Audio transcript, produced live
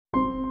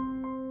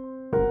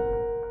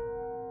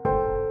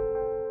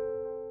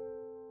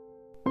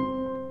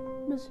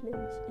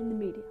Muslims in the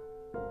media.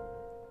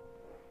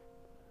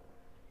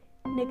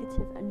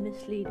 Negative and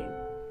misleading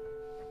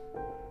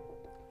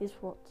is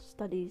what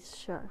studies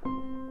show.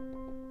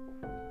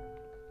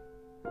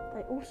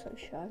 They also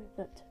show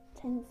that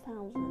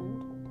 10,000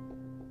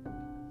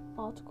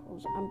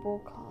 articles and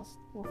broadcasts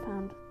were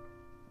found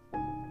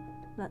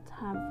that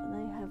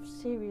they have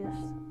serious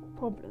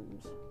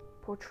problems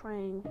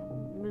portraying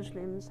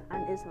Muslims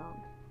and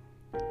Islam.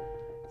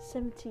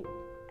 78%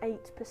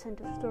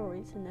 of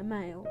stories in the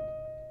Mail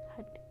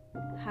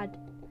had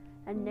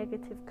a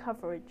negative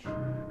coverage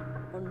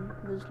on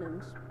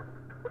Muslims.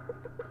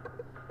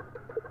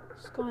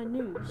 Sky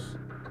News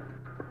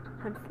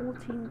had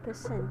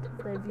 14%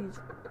 of their views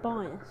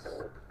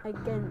biased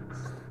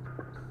against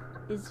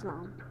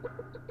Islam.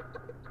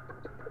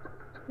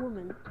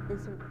 Women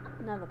is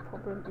another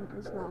problem in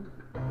Islam.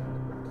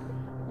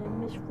 They're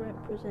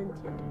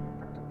misrepresented.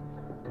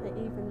 They're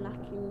even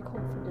lacking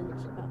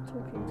confidence about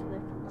talking to their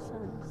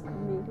concerns to the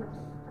media.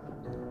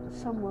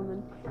 Some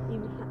women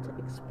even had to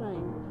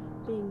explain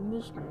being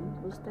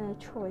Muslim was their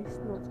choice,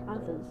 not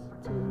others,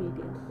 to the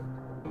media.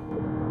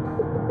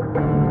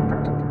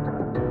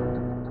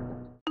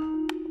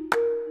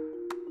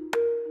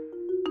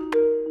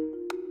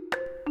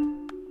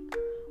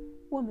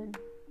 Women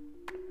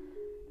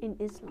in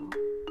Islam.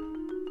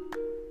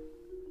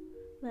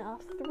 There are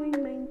three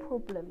main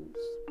problems: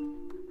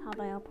 how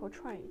they are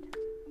portrayed,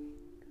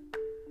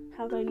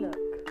 how they look.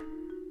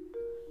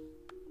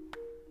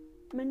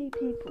 Many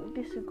people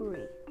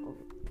disagree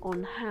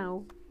on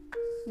how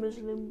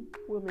Muslim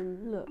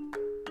women look,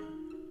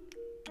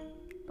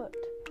 but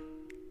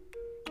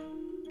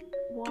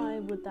why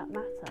would that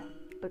matter?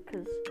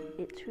 Because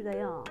it's who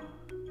they are,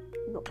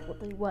 not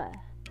what they wear.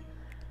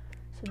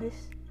 So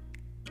this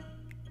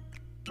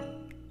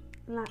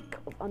lack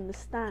of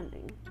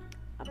understanding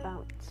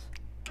about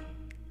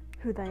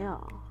who they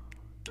are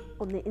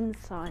on the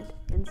inside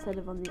instead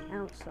of on the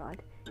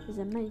outside is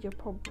a major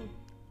problem.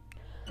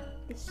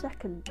 The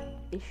second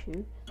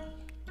issue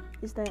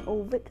is they're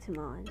all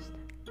victimised,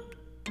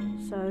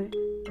 so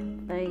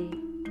they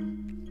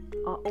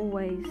are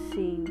always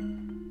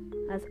seen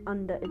as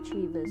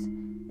underachievers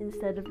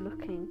instead of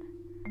looking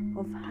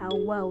of how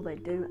well they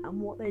do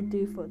and what they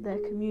do for their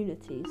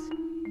communities.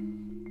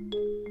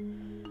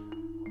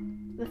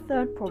 The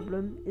third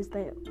problem is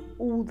they're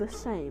all the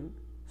same,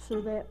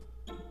 so they're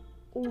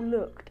all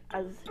looked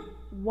as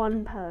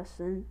one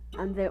person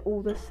and they're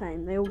all the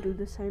same. They all do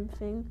the same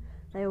thing,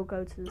 they all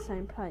go to the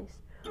same place,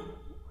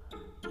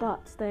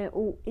 but they're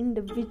all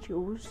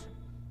individuals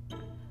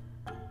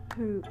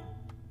who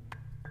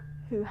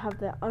have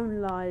their own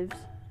lives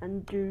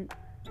and do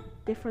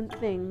different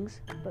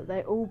things, but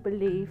they all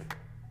believe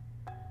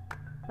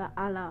that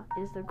Allah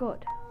is the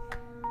God.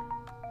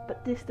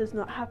 But this does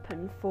not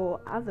happen for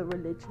other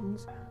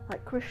religions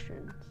like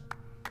Christians.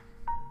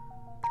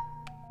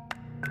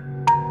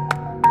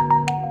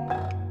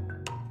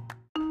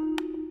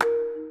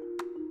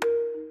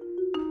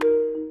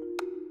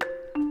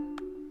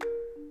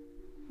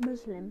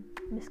 Muslim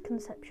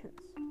misconceptions.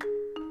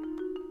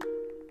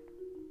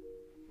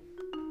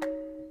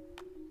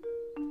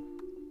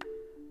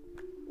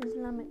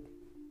 Islamic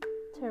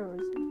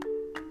terrorism.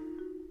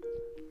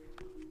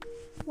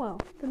 Well,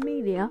 the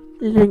media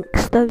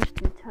links those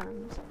two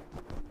terms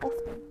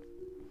often.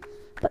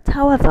 But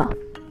however,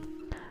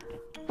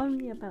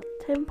 only about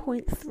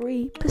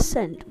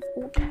 10.3% of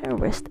all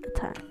terrorist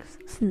attacks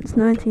since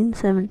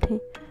 1970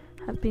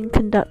 have been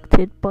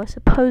conducted by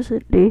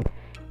supposedly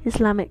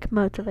Islamic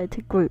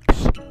motivated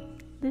groups.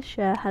 This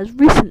share has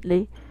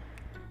recently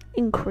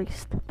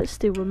increased but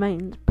still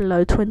remains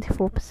below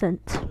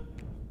 24%.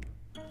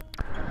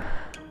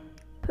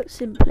 Put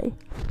simply,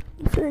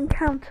 if you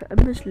encounter a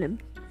Muslim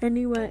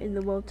anywhere in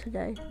the world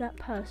today, that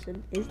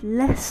person is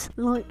less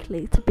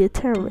likely to be a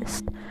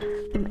terrorist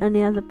than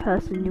any other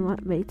person you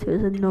might meet who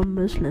is a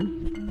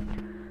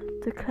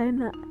non-Muslim. To claim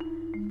that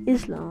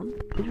Islam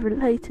is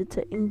related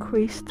to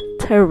increased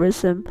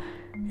terrorism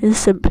is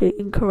simply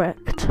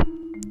incorrect.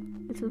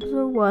 It is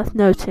also worth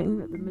noting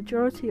that the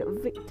majority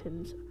of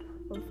victims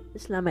of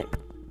Islamic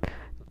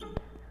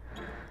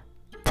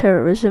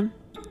terrorism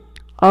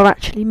are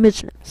actually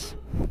Muslims,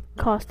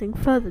 casting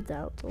further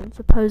doubt on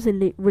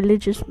supposedly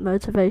religious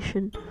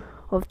motivation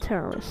of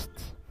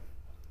terrorists.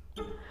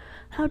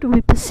 How do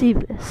we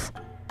perceive this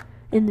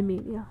in the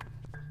media?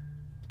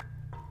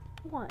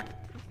 Why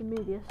is the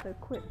media so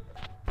quick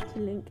to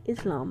link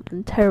Islam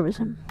and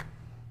terrorism?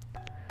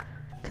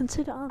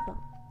 Consider other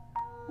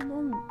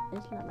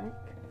non-Islamic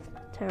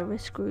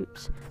terrorist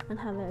groups and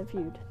how they are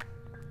viewed.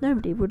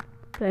 Nobody would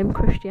blame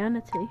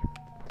Christianity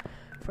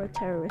for a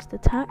terrorist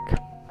attack.